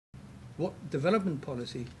What development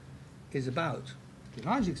policy is about, to a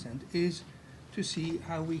large extent, is to see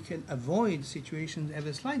how we can avoid situations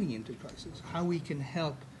ever sliding into crisis, how we can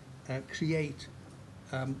help create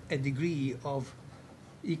a degree of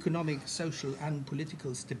economic, social, and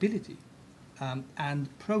political stability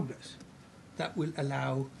and progress that will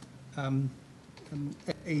allow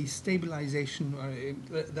a stabilization,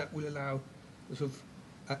 or that will allow sort of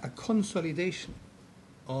a consolidation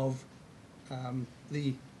of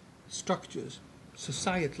the structures,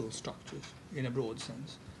 societal structures in a broad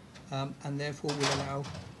sense, and therefore will allow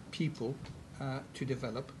people to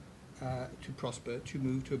develop, to prosper, to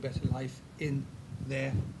move to a better life in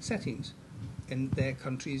their settings, in their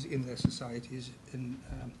countries, in their societies, in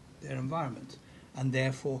their environment, and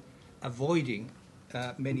therefore avoiding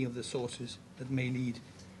many of the sources that may lead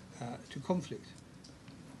to conflict.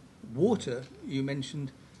 Water, you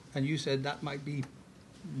mentioned, and you said that might be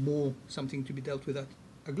more something to be dealt with at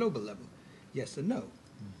a global level. Yes and no.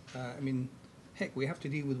 I mean, heck, we have to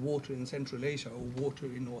deal with water in Central Asia, or water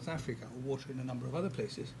in North Africa, or water in a number of other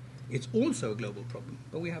places. It's also a global problem,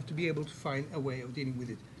 but we have to be able to find a way of dealing with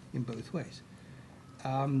it in both ways.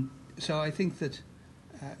 So I think that,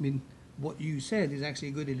 I mean, what you said is actually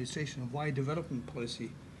a good illustration of why development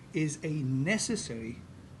policy is a necessary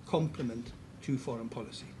complement to foreign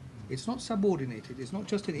policy. It's not subordinated, it's not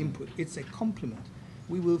just an input, it's a complement.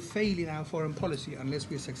 We will fail in our foreign policy unless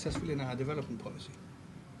we're successful in our development policy,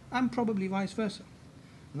 and probably vice versa.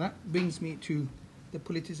 And that brings me to the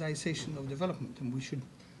politicization of development, and we should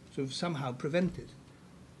sort of somehow prevent it.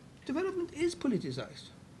 Development is politicized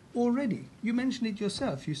already. You mentioned it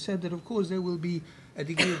yourself. You said that, of course, there will be a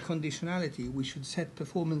degree of conditionality. We should set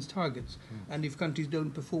performance targets, and if countries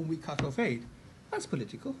don't perform, we cut off aid. That's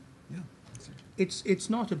political. Yeah. It's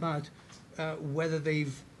not about whether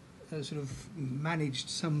they've sort of managed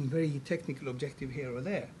some very technical objective here or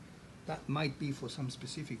there. That might be for some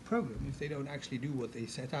specific program. If they don't actually do what they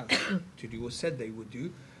set out to do or said they would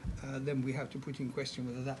do, then we have to put in question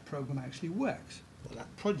whether that program actually works, or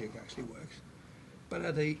that project actually works. But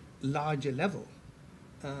at a larger level,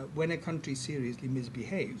 when a country seriously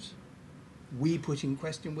misbehaves, we put in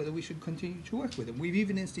question whether we should continue to work with them. We've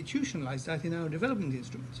even institutionalized that in our development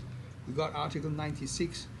instruments. We've got Article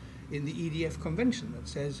 96 in the EDF Convention that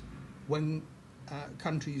says when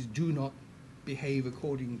countries do not behave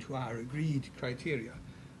according to our agreed criteria,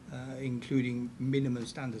 including minimum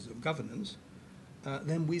standards of governance,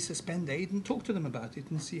 then we suspend aid and talk to them about it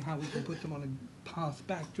and see how we can put them on a path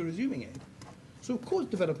back to resuming aid. So, of course,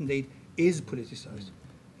 development aid is politicized.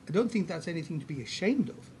 I don't think that's anything to be ashamed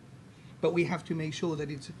of, but we have to make sure that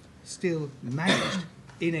it's still managed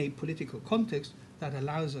in a political context that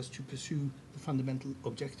allows us to pursue the fundamental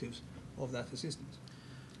objectives of that assistance.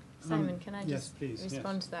 Simon, can I just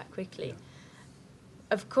respond to that quickly? Yeah.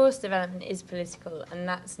 Of course, development is political, and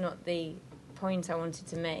that's not the point I wanted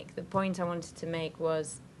to make. The point I wanted to make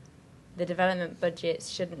was the development budgets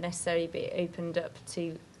shouldn't necessarily be opened up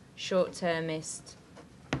to short-termist,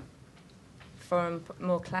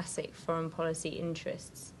 more classic foreign policy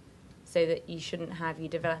interests, so that you shouldn't have your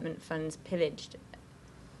development funds pillaged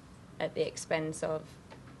at the expense of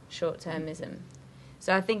short-termism.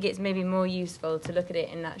 So I think it's maybe more useful to look at it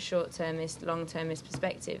in that short-termist, long-termist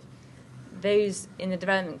perspective. Those in the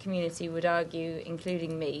development community would argue,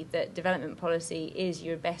 including me, that development policy is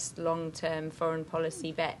your best long-term foreign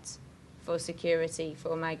policy bet for security,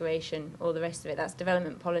 for migration, all the rest of it. That's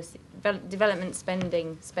development policy, development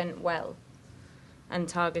spending spent well and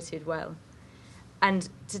targeted well. And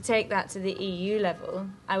to take that to the EU level,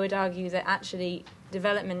 I would argue that actually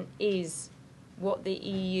development is what the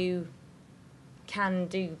EU can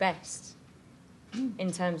do best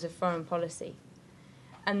in terms of foreign policy.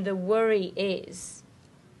 And the worry is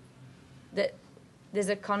that there's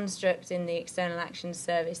a construct in the External Action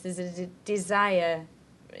Service, there's a desire,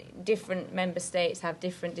 different member states have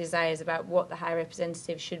different desires about what the High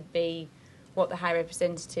Representative should be, what the High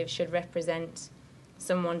Representative should represent.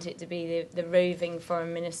 Some want it to be the roving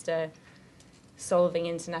foreign minister solving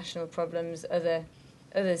international problems.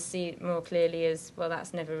 Others see it more clearly as, well,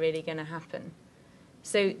 that's never really going to happen.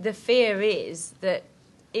 So the fear is that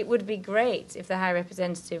it would be great if the High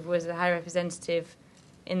Representative was the High Representative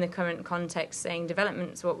in the current context saying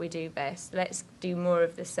development's what we do best, let's do more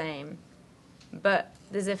of the same. But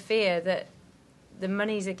there's a fear that the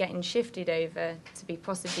monies are getting shifted over to be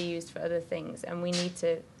possibly used for other things, and we need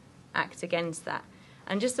to act against that.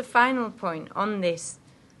 And just a final point on this,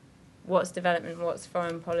 what's development, what's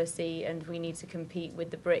foreign policy, and we need to compete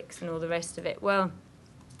with the BRICS and all the rest of it. Well,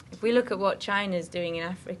 if we look at what China's doing in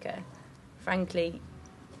Africa, frankly,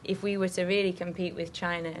 if we were to really compete with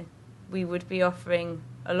China, we would be offering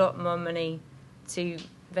a lot more money to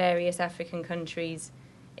various African countries,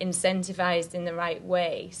 incentivized in the right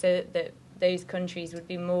way, so that those countries would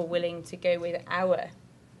be more willing to go with our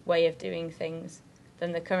way of doing things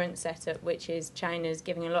than the current setup, which is China's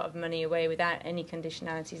giving a lot of money away without any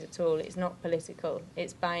conditionalities at all. It's not political,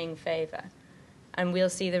 it's buying favour. And we'll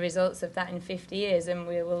see the results of that in 50 years, and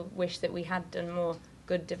we will wish that we had done more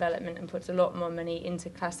good development and put a lot more money into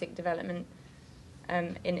classic development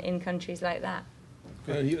in countries like that.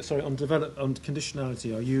 Sorry, on conditionality,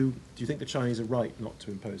 do you think the Chinese are right not to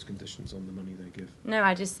impose conditions on the money they give? No,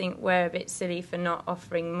 I just think we're a bit silly for not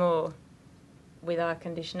offering more with our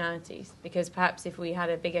conditionalities, because perhaps if we had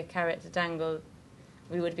a bigger carrot to dangle,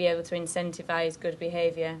 we would be able to incentivise good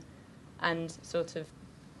behaviour and sort of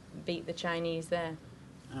beat the Chinese there.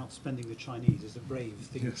 Outspending the Chinese is a brave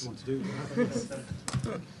thing to want to do.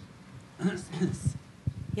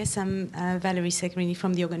 Yes, I'm Valerie Segrini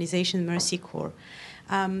from the organization Mercy Corps.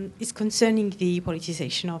 It's concerning the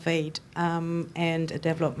politicization of aid and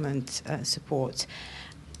development support.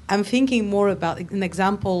 I'm thinking more about an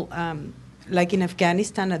example like in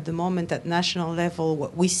Afghanistan at the moment at national level,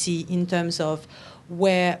 what we see in terms of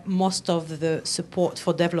where most of the support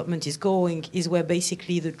for development is going is where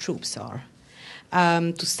basically the troops are,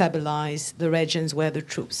 to stabilize the regions where the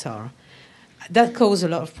troops are. That causes a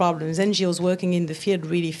lot of problems. NGOs working in the field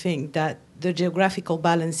really think that the geographical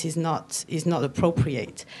balance is not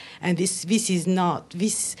appropriate, and this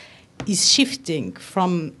is shifting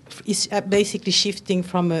from basically shifting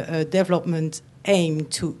from a development aim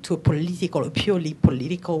to a purely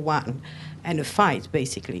political one, and a fight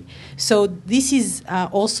basically. So this is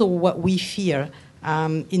also what we fear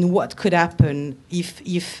in what could happen if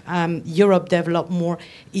Europe develop more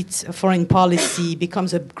its foreign policy,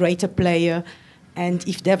 becomes a greater player, and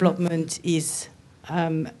if development is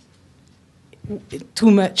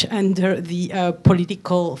too much under the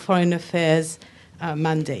political foreign affairs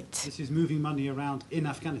mandate. This is moving money around in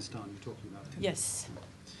Afghanistan you're talking about? Yes.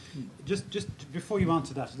 Just before you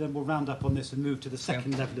answer that, then we'll round up on this and move to the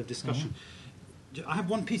second level of discussion. I have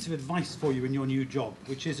one piece of advice for you in your new job,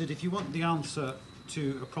 which is that if you want the answer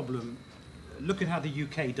to a problem, look at how the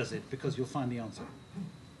UK does it, because you'll find the answer.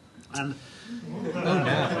 And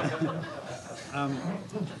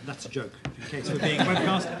that's a joke, in case we're being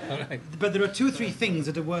webcast. But there are two or three things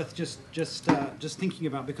that are worth just thinking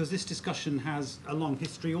about, because this discussion has a long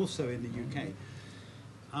history also in the UK.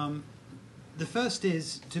 The first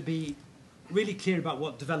is to be really clear about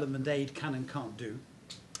what development aid can and can't do.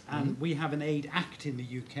 And we have an Aid Act in the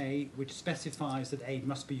UK which specifies that aid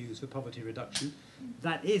must be used for poverty reduction.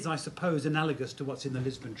 That is, I suppose, analogous to what's in the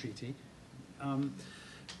Lisbon Treaty.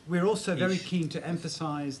 We're also very keen to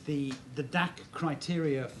emphasise the DAC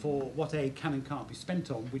criteria for what aid can and can't be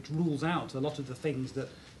spent on, which rules out a lot of the things that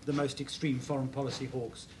the most extreme foreign policy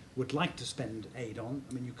hawks would like to spend aid on.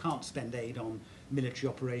 I mean, you can't spend aid on military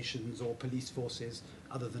operations or police forces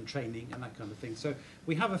other than training and that kind of thing. So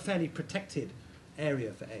we have a fairly protected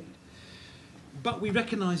area for aid. But we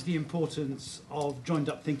recognise the importance of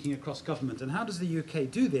joined-up thinking across government. And how does the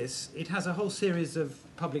UK do this? It has a whole series of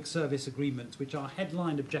public service agreements which are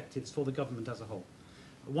headline objectives for the government as a whole.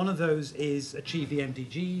 One of those is achieve the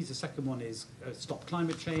MDGs, the second one is stop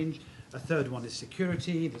climate change, a third one is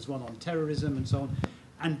security, there's one on terrorism and so on.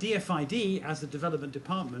 And DFID, as the development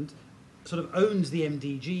department, sort of owns the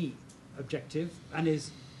MDG objective and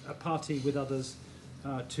is a party with others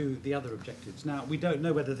to the other objectives. Now, we don't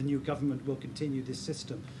know whether the new government will continue this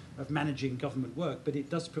system of managing government work, but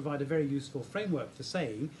it does provide a very useful framework for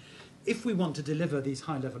saying, if we want to deliver these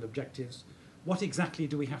high-level objectives, what exactly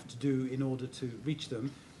do we have to do in order to reach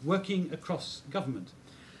them, working across government?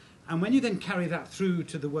 And when you then carry that through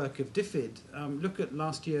to the work of DFID, look at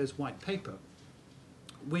last year's white paper,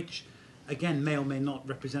 which, again, may or may not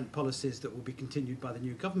represent policies that will be continued by the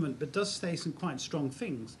new government, but does say some quite strong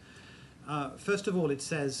things. First of all, it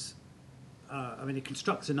says, it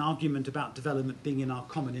constructs an argument about development being in our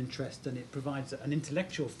common interest, and it provides an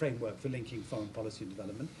intellectual framework for linking foreign policy and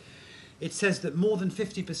development. It says that more than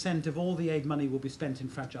 50% of all the aid money will be spent in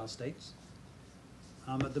fragile states.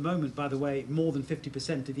 At the moment, by the way, more than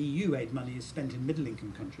 50% of EU aid money is spent in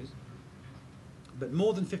middle-income countries. But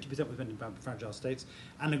more than 50% will be spent in fragile states,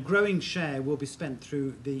 and a growing share will be spent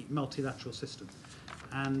through the multilateral system.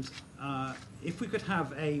 And if we could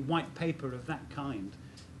have a white paper of that kind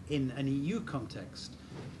in an EU context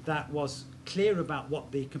that was clear about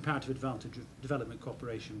what the comparative advantage of development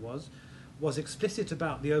cooperation was explicit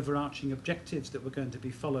about the overarching objectives that were going to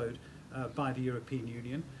be followed by the European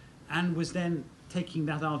Union, and was then taking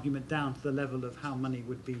that argument down to the level of how money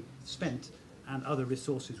would be spent and other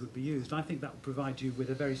resources would be used, I think that would provide you with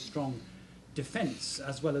a very strong defence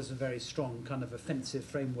as well as a very strong kind of offensive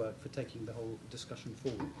framework for taking the whole discussion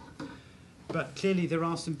forward. But clearly there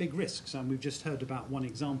are some big risks, and we've just heard about one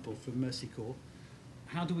example from Mercy Corps.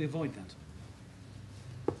 How do we avoid that?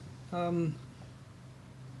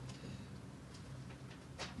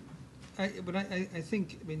 I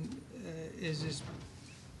think, is this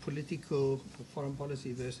political or foreign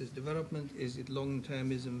policy versus development? Is it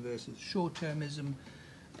long-termism versus short-termism,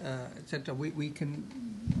 etc.?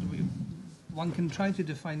 One can try to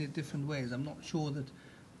define it different ways. I'm not sure that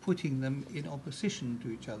putting them in opposition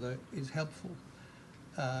to each other is helpful.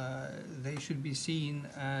 They should be seen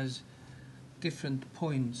as different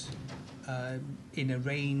points in a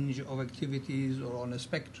range of activities or on a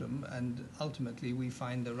spectrum, and ultimately we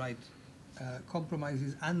find the right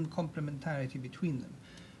compromises and complementarity between them.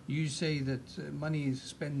 You say that money is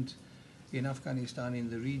spent in Afghanistan in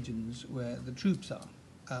the regions where the troops are.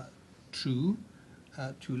 True,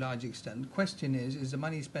 to a large extent. Question is the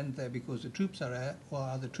money spent there because the troops are there, or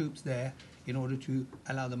are the troops there in order to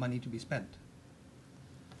allow the money to be spent?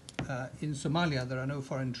 In Somalia, there are no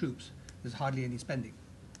foreign troops. There's hardly any spending.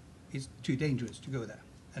 It's too dangerous to go there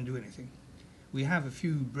and do anything. We have a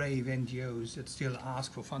few brave NGOs that still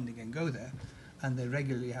ask for funding and go there, and they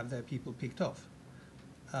regularly have their people picked off.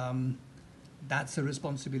 That's a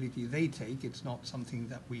responsibility they take. It's not something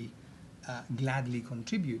that we gladly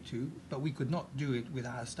contribute to, but we could not do it with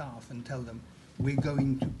our staff and tell them, we're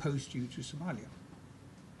going to post you to Somalia.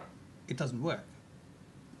 It doesn't work.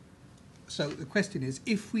 So the question is,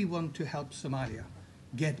 if we want to help Somalia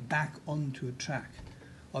get back onto a track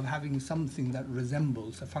of having something that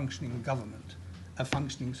resembles a functioning government, a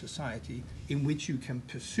functioning society in which you can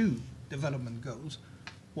pursue development goals,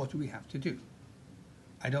 what do we have to do?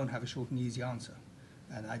 I don't have a short and easy answer,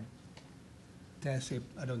 and I dare say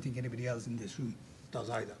I don't think anybody else in this room does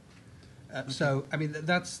either. So,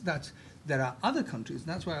 there are other countries, and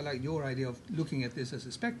that's why I like your idea of looking at this as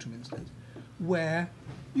a spectrum instead, where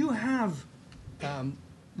you have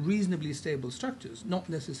reasonably stable structures, not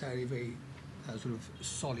necessarily very sort of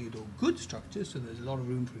solid or good structures, so there's a lot of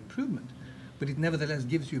room for improvement, but it nevertheless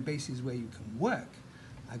gives you a basis where you can work.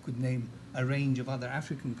 I could name a range of other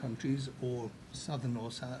African countries or Southern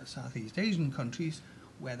or Southeast Asian countries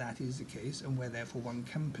where that is the case, and where therefore one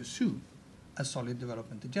can pursue a solid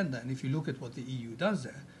development agenda. And if you look at what the EU does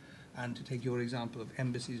there, and to take your example of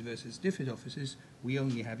embassies versus DFID offices, we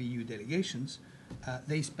only have EU delegations.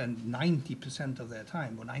 They spend 90% of their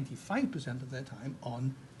time, or 95% of their time,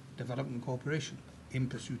 on development cooperation in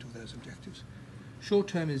pursuit of those objectives.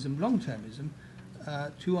 Short-termism, long-termism,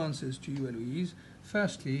 two answers to you, Eloise.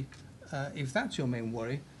 Firstly, if that's your main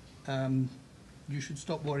worry, you should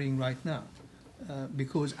stop worrying right now,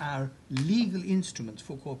 because our legal instruments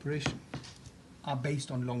for cooperation are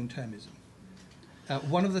based on long-termism.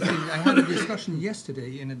 One of the things, I had a discussion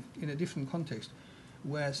yesterday in a different context,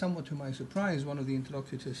 where somewhat to my surprise, one of the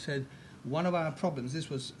interlocutors said, one of our problems, this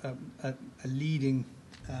was a leading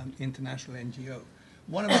international NGO,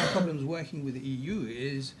 one of our problems working with the EU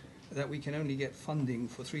is that we can only get funding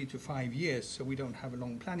for 3 to 5 years, so we don't have a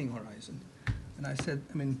long planning horizon. And I said,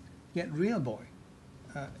 get real, boy.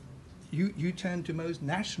 You turn to most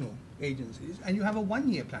national agencies and you have a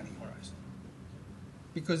 1-year planning horizon,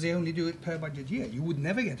 because they only do it per budget year. You would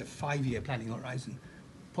never get a 5-year planning horizon.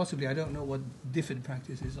 Possibly, I don't know what DFID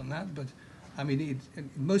practice is on that, but in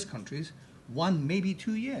most countries, 1, maybe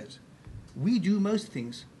 2 years. We do most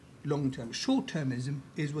things long-term. Short-termism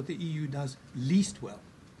is what the EU does least well.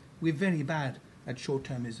 We're very bad at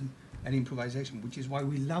short-termism and improvisation, which is why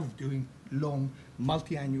we love doing long,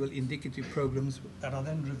 multi-annual indicative programs that are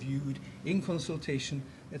then reviewed in consultation,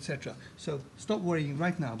 etc. So stop worrying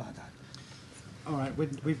right now about that. All right,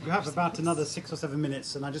 we have about another 6 or 7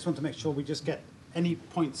 minutes, and I just want to make sure we just get any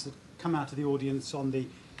points that come out of the audience on the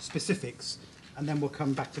specifics, and then we'll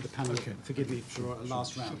come back to the panel. Okay. Forgive me for a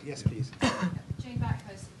last round. Yes, please. Jane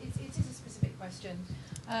Backhurst. It is a specific question.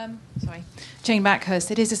 Jane Backhurst.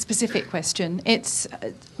 It is a specific question. It's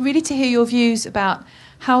really to hear your views about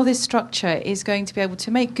how this structure is going to be able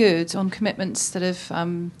to make good on commitments that have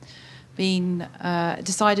been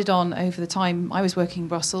decided on over the time I was working in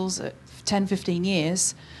Brussels, 10, 15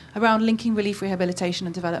 years, around linking relief, rehabilitation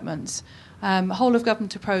and development. Whole of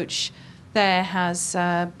government approach there has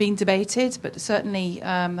been debated, but certainly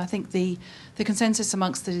I think the consensus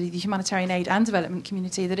amongst the humanitarian aid and development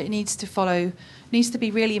community that it needs to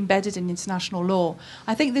be really embedded in international law.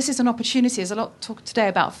 I think this is an opportunity. There's a lot of talk today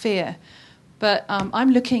about fear, but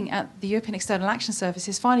I'm looking at the European External Action Service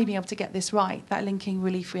is finally being able to get this right, that linking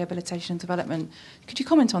relief, rehabilitation and development. Could you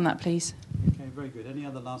comment on that, please? Okay, very good. Any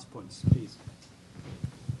other last points, please?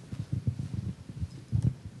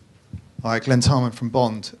 Hi, Glenn Tarman from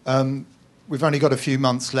Bond. We've only got a few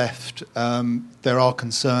months left. There are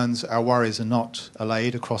concerns. Our worries are not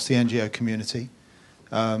allayed across the NGO community.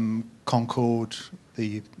 Concord,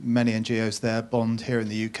 the many NGOs there, Bond here in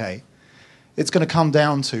the UK. It's going to come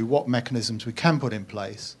down to what mechanisms we can put in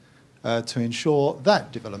place to ensure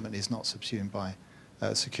that development is not subsumed by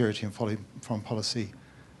security and foreign policy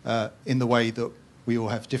in the way that we all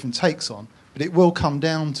have different takes on. But it will come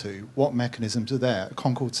down to what mechanisms are there.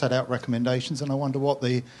 Concord set out recommendations, and I wonder what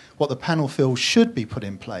the panel feels should be put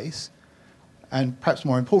in place, and perhaps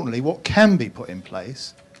more importantly, what can be put in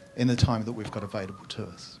place in the time that we've got available to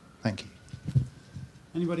us. Thank you.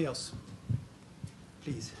 Anybody else?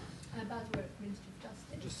 Please. About work, Ministry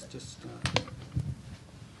of Justice.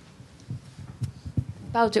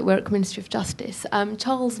 About at work, Ministry of Justice.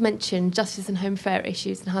 Charles mentioned justice and home affair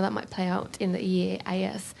issues and how that might play out in the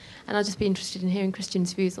EAS, and I'd just be interested in hearing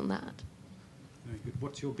Christian's views on that. Very good.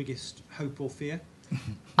 What's your biggest hope or fear?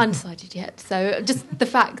 Undecided yet. So just the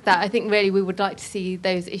fact that I think really we would like to see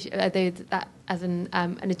those issues, that as an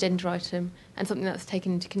agenda item and something that's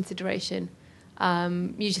taken into consideration.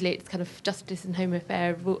 Usually it's kind of justice and home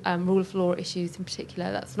affair, rule of law issues in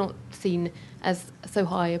particular. That's not seen as so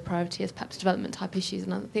high a priority as perhaps development type issues,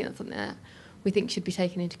 and I think that's something that we think should be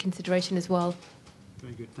taken into consideration as well.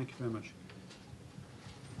 Very good. Thank you very much.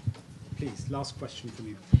 Please, last question from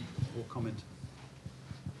you or comment.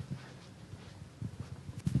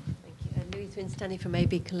 Louise Winstanley from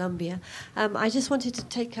AB Columbia. I just wanted to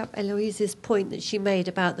take up Eloise's point that she made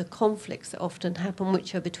about the conflicts that often happen,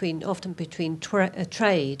 which are often between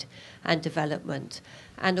trade and development,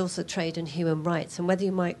 and also trade and human rights, and whether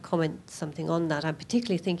you might comment something on that. I'm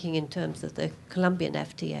particularly thinking in terms of the Colombian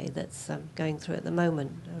FTA that's going through at the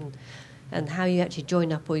moment, and how you actually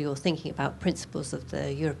join up all your thinking about principles of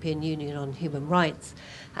the European Union on human rights,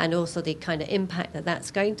 and also the kind of impact that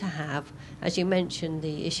that's going to have, as you mentioned,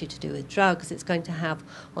 the issue to do with drugs, it's going to have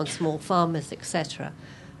on small farmers, etc.,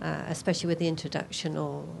 especially with the introduction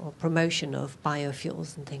or promotion of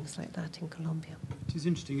biofuels and things like that in Colombia. It is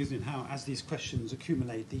interesting, isn't it, how as these questions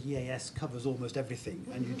accumulate, the EAS covers almost everything,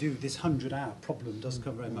 and you do, this 100-hour problem does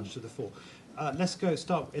come very much to the fore. Let's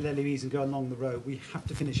start with Eloise and go along the row. We have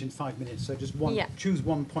to finish in 5 minutes, so just choose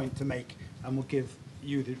one point to make, and we'll give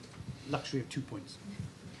you the luxury of 2 points.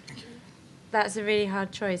 That's a really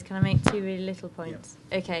hard choice. Can I make 2 really little points?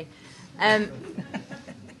 Yeah. Okay.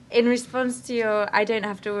 In response to your, I don't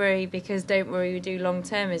have to worry because don't worry, we do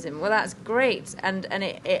long-termism. Well, that's great, and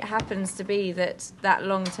it happens to be that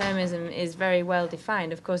long-termism is very well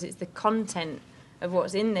defined. Of course, it's the content of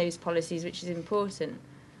what's in those policies which is important.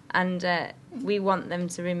 And we want them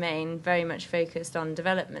to remain very much focused on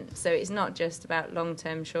development. So it's not just about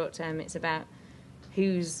long-term, short-term, it's about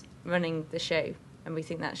who's running the show. And we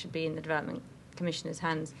think that should be in the Development Commissioner's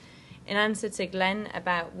hands. In answer to Glenn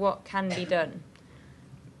about what can be done,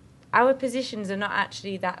 our positions are not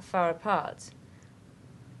actually that far apart.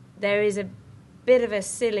 There is a bit of a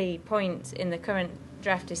silly point in the current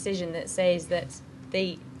draft decision that says that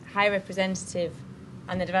the High Representative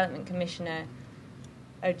and the Development Commissioner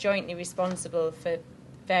are jointly responsible for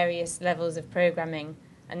various levels of programming,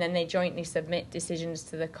 and then they jointly submit decisions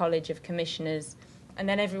to the College of Commissioners, and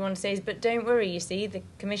then everyone says, but don't worry, you see, the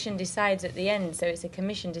Commission decides at the end, so it's a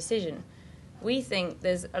Commission decision. We think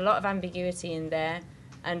there's a lot of ambiguity in there,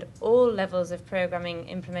 and all levels of programming,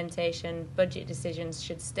 implementation, budget decisions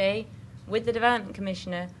should stay with the Development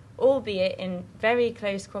Commissioner, albeit in very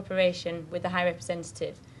close cooperation with the High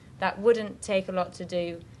Representative. That wouldn't take a lot to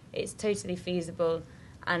do, it's totally feasible,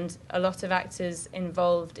 and a lot of actors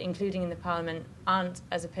involved, including in the Parliament, aren't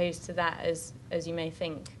as opposed to that as you may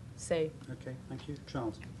think. So. Okay, thank you.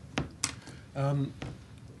 Charles.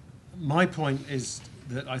 My point is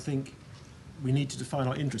that I think we need to define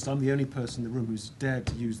our interests. I'm the only person in the room who's dared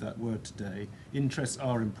to use that word today. Interests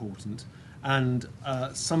are important, and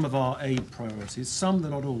some of our aid priorities, some, though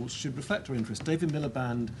not all, should reflect our interests. David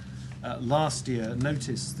Miliband last year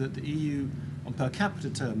noticed that the EU, on per capita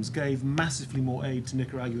terms, gave massively more aid to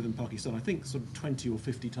Nicaragua than Pakistan. I think sort of 20 or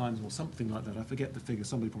 50 times or something like that. I forget the figure.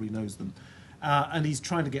 Somebody probably knows them. And he's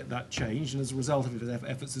trying to get that changed, and as a result of his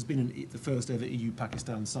efforts, there's been the first ever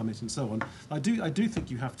EU-Pakistan summit and so on. I do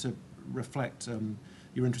think you have to reflect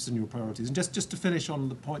your interests and your priorities. And just to finish on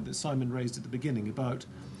the point that Simon raised at the beginning about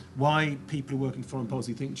why people who work in foreign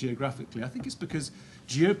policy think geographically, I think it's because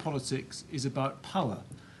geopolitics is about power,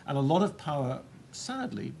 and a lot of power,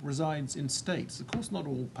 sadly, resides in states. Of course, not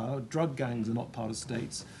all power. Drug gangs are not part of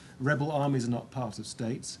states. Rebel armies are not part of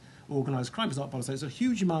states. Organised crime is not part of states. A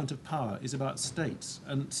huge amount of power is about states,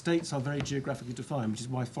 and states are very geographically defined, which is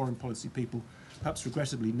why foreign policy people perhaps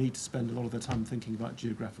regrettably, need to spend a lot of their time thinking about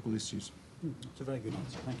geographical issues. That's a very good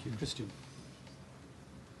answer. Thank you. Christian.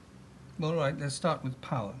 Well, all right, let's start with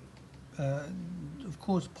power. Of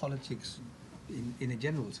course, politics, in a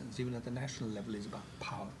general sense, even at the national level, is about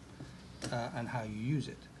power and how you use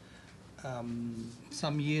it.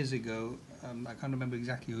 Some years ago, I can't remember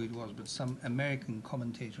exactly who it was, but some American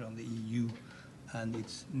commentator on the EU and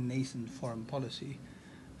its nascent foreign policy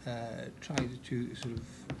tried to sort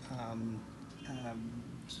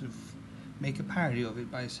of make a parody of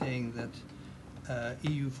it by saying that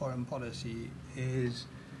EU foreign policy is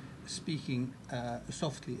speaking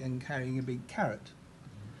softly and carrying a big carrot.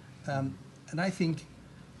 And I think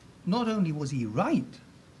not only was he right,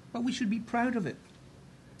 but we should be proud of it.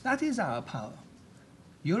 That is our power.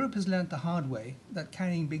 Europe has learnt the hard way that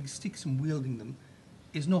carrying big sticks and wielding them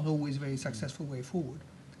is not always a very successful way forward.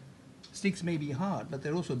 Sticks may be hard, but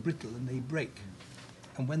they're also brittle and they break.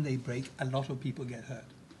 And when they break, a lot of people get hurt.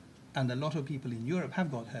 And a lot of people in Europe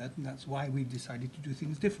have got hurt, and that's why we've decided to do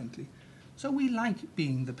things differently. So we like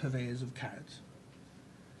being the purveyors of carrots.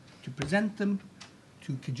 To present them,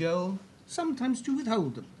 to cajole, sometimes to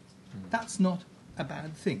withhold them. That's not a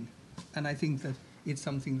bad thing. And I think that it's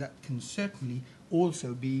something that can certainly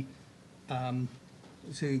also be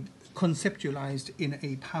conceptualized in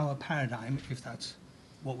a power paradigm, if that's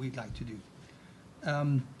what we'd like to do.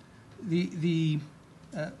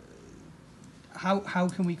 How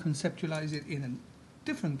can we conceptualize it in a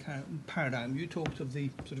different paradigm? You talked of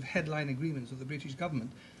the sort of headline agreements of the British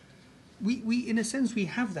government. We in a sense, we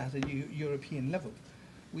have that at European level.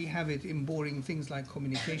 We have it in boring things like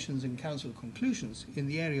communications and council conclusions. In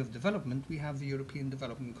the area of development, we have the European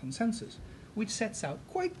Development Consensus, which sets out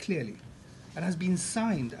quite clearly and has been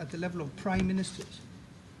signed at the level of prime ministers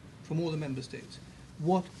from all the member states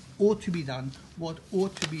what ought to be done, what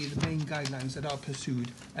ought to be the main guidelines that are pursued,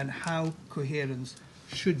 and how coherence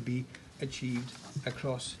should be achieved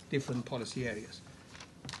across different policy areas.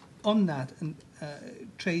 On that,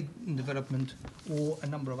 trade and development, or a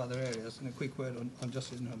number of other areas, and a quick word on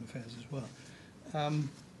justice and home affairs as well.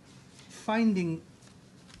 Finding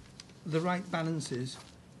the right balances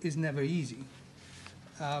is never easy.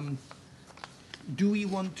 Do we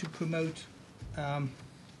want to promote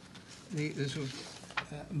the sort of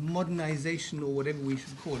modernization, or whatever we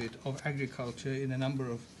should call it, of agriculture in a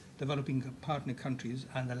number of developing partner countries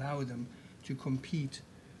and allow them to compete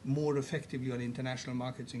more effectively on international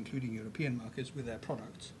markets, including European markets, with their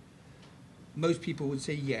products? Most people would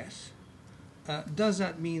say yes. Does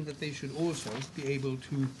that mean that they should also be able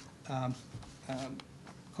to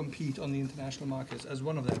compete on the international markets as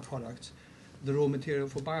one of their products, the raw material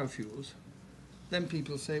for biofuels? Then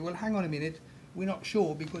people say, well, hang on a minute, we're not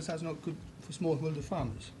sure because that's not good for smallholder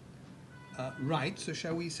farmers. Right, so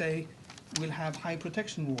shall we say we'll have high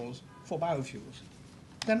protection walls for biofuels?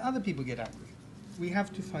 Then other people get angry. We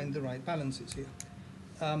have to find the right balances here.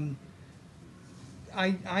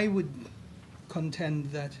 I would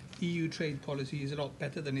contend that EU trade policy is a lot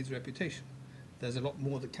better than its reputation. There's a lot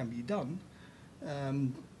more that can be done.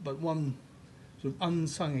 But one sort of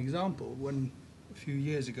unsung example, when a few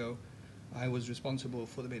years ago I was responsible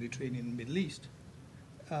for the Mediterranean and Middle East,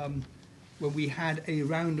 when we had a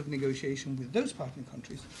round of negotiation with those partner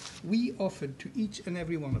countries, we offered to each and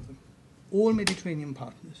every one of them, all Mediterranean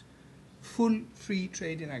partners, full free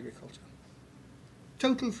trade in agriculture.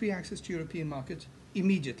 Total free access to European markets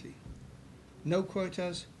immediately. No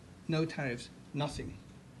quotas, no tariffs, nothing.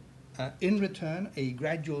 In return, a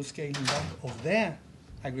gradual scaling back of their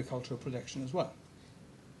agricultural production as well.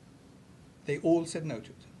 They all said no to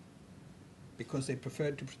it because they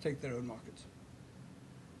preferred to protect their own markets.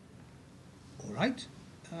 All right,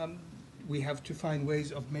 we have to find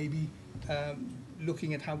ways of maybe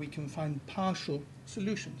looking at how we can find partial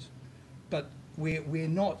solutions. But we're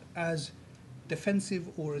not as defensive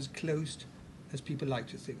or as closed as people like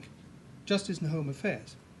to think. Justice and home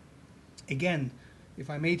affairs. Again,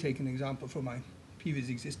 if I may take an example from my previous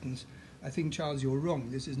existence, I think, Charles, you're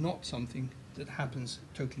wrong. This is not something that happens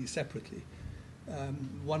totally separately.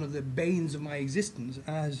 One of the banes of my existence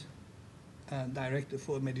as director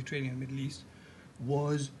for the Mediterranean and Middle East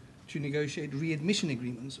was to negotiate readmission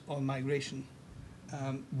agreements on migration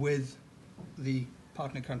with the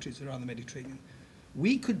partner countries around the Mediterranean.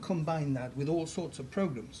 We could combine that with all sorts of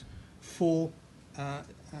programs for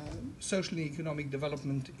social and economic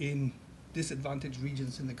development in disadvantaged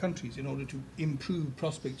regions in the countries in order to improve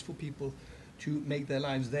prospects for people to make their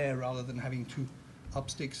lives there rather than having to up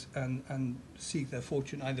sticks and seek their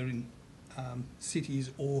fortune either in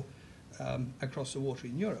cities or across the water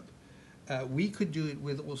in Europe. We could do it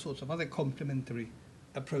with all sorts of other complementary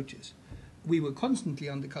approaches. We were constantly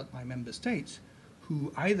undercut by member states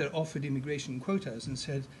who either offered immigration quotas and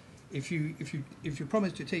said, if you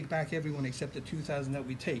promise to take back everyone except the 2,000 that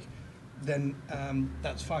we take, then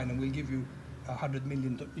that's fine, and we'll give you 100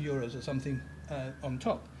 million euros or something on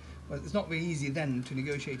top. Well, it's not very easy then to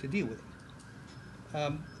negotiate a deal with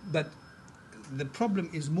them. But the problem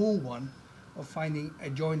is more one of finding a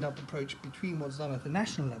joined-up approach between what's done at the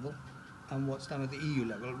national level and what's done at the EU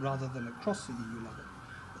level, rather than across the EU level.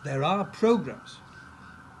 There are programs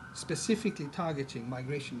specifically targeting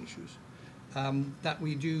migration issues that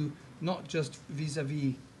we do not just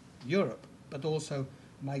vis-à-vis Europe, but also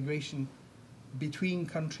migration between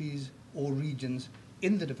countries or regions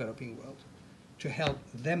in the developing world to help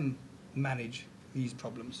them manage these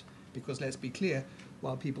problems. Because let's be clear,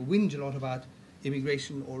 while people whinge a lot about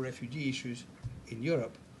immigration or refugee issues in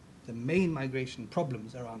Europe, the main migration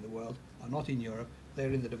problems around the world are not in Europe,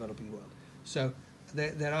 they're in the developing world. So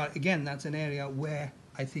there are, again, that's an area where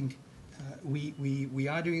I think we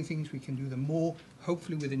are doing things, we can do them more.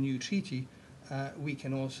 Hopefully with a new treaty, we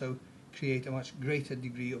can also create a much greater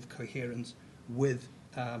degree of coherence with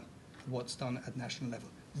what's done at national level.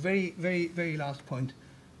 Very, very, very last point,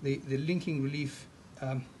 the linking relief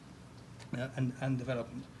and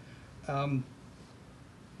development.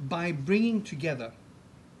 By bringing together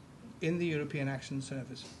in the European Action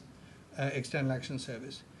Service, External Action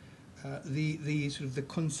Service, the sort of the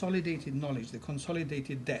consolidated knowledge, the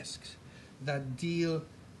consolidated desks that deal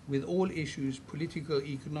with all issues, political,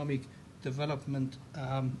 economic, development,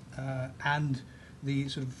 and the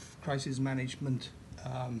sort of crisis management,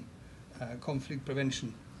 conflict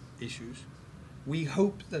prevention issues, we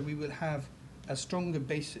hope that we will have a stronger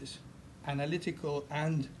basis, analytical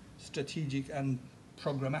and strategic and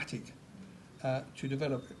programmatic, to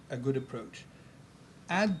develop a good approach.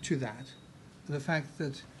 Add to that the fact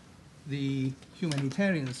that the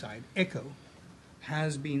humanitarian side, ECHO,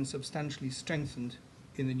 has been substantially strengthened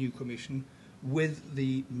in the new Commission with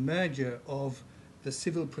the merger of the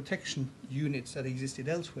civil protection units that existed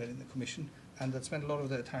elsewhere in the Commission and that spent a lot of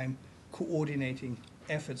their time coordinating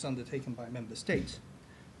efforts undertaken by member states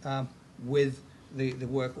with the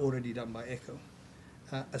work already done by ECHO.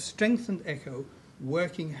 A strengthened ECHO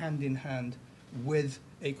working hand in hand with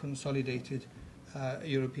a consolidated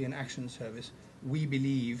European Action Service, we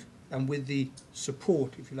believe, and with the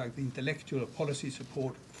support, if you like, the intellectual policy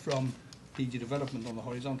support from DG Development on the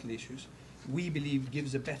horizontal issues, we believe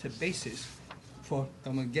gives a better basis for,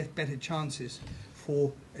 and will get better chances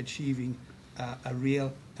for achieving a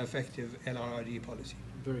real effective LRRD policy.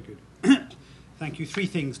 Very good. Thank you. Three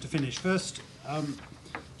things to finish. First,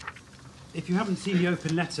 if you haven't seen the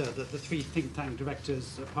open letter that the three think tank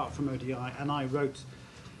directors, apart from ODI, and I wrote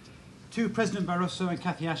to President Barroso and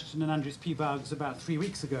Cathy Ashton and Andris Piebalgs about 3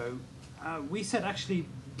 weeks ago, we said, actually,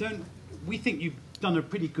 we think you've done a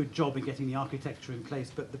pretty good job in getting the architecture in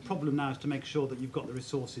place, but the problem now is to make sure that you've got the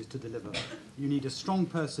resources to deliver. You need a strong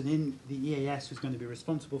person in the EAS who's going to be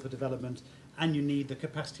responsible for development, and you need the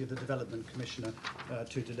capacity of the Development Commissioner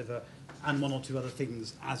to deliver, and one or two other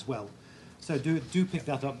things as well. So do pick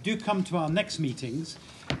that up. Do come to our next meetings.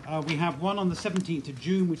 We have one on the 17th of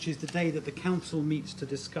June, which is the day that the Council meets to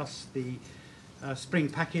discuss the Spring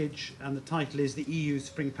Package, and the title is The EU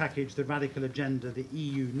Spring Package, the Radical Agenda the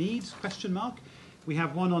EU Needs, ? We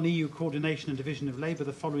have one on EU Coordination and Division of Labour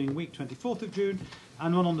the following week, 24th of June,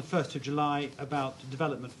 and one on the 1st of July about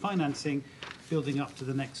development financing, building up to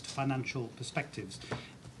the next financial perspectives.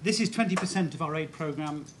 This is 20% of our aid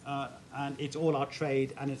programme, and it's all our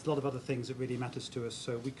trade, and it's a lot of other things that really matters to us,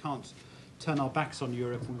 so we can't turn our backs on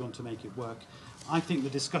Europe. We want to make it work. I think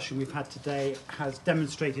the discussion we've had today has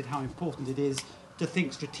demonstrated how important it is to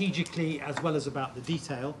think strategically as well as about the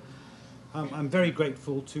detail. I'm very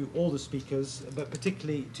grateful to all the speakers, but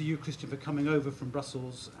particularly to you, Christian, for coming over from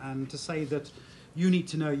Brussels, and to say that you need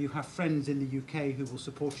to know you have friends in the UK who will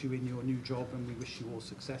support you in your new job, and we wish you all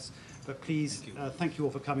success. But please, thank you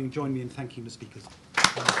all for coming. Join me in thanking the speakers.